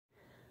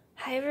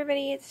Hi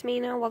everybody, it's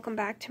Mena. Welcome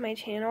back to my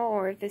channel,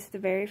 or if this is the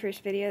very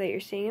first video that you're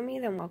seeing of me,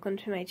 then welcome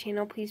to my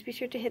channel. Please be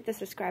sure to hit the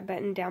subscribe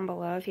button down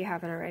below if you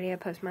haven't already. I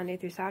post Monday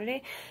through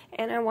Saturday,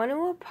 and I want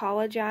to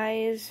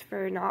apologize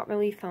for not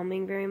really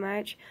filming very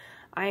much.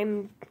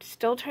 I'm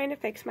still trying to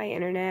fix my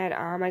internet.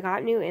 I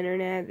got new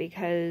internet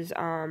because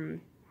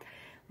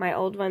my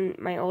old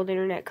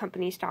internet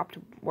company stopped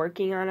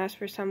working on us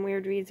for some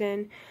weird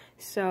reason.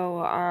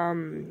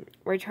 So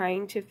we're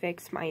trying to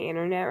fix my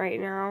internet right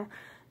now.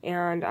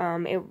 And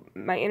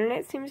my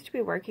internet seems to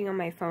be working on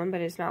my phone,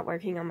 but it's not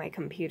working on my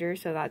computer,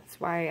 so that's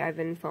why I've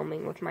been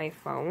filming with my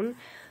phone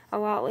a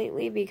lot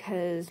lately,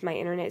 because my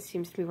internet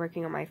seems to be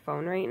working on my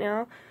phone right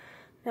now,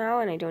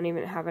 and I don't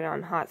even have it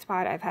on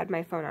hotspot. I've had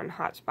my phone on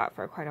hotspot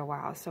for quite a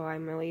while, so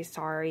I'm really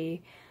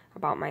sorry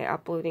about my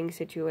uploading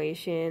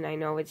situation. I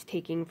know it's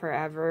taking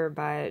forever,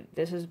 but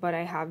this is what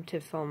I have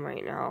to film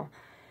right now.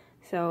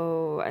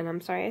 So, and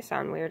I'm sorry I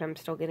sound weird, I'm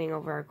still getting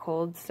over a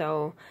cold,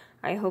 so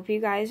I hope you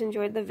guys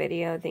enjoyed the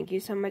video. Thank you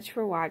so much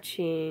for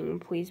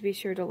watching. Please be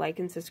sure to like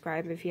and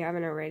subscribe if you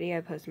haven't already.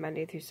 I post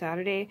Monday through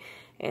Saturday,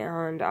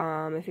 and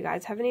if you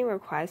guys have any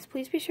requests,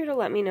 please be sure to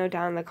let me know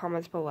down in the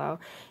comments below.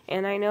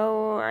 And I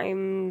know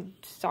I'm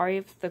sorry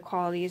if the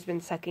quality has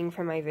been sucking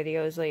from my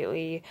videos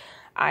lately.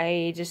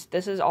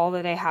 This is all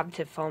that I have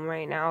to film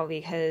right now,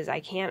 because I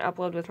can't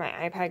upload with my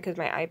iPad, because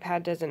my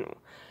iPad doesn't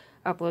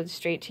upload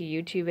straight to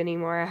YouTube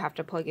anymore. I have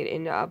to plug it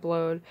in to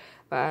upload.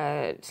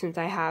 But since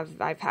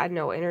I've had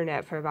no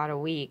internet for about a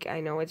week,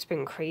 I know it's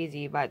been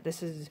crazy, but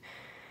this is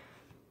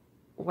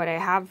what I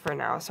have for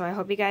now. So I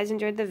hope you guys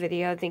enjoyed the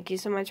video. Thank you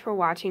so much for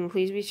watching.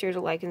 Please be sure to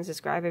like and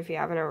subscribe if you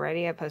haven't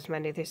already. I post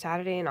Monday through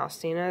Saturday, and I'll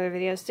see you in another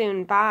video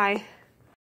soon. Bye!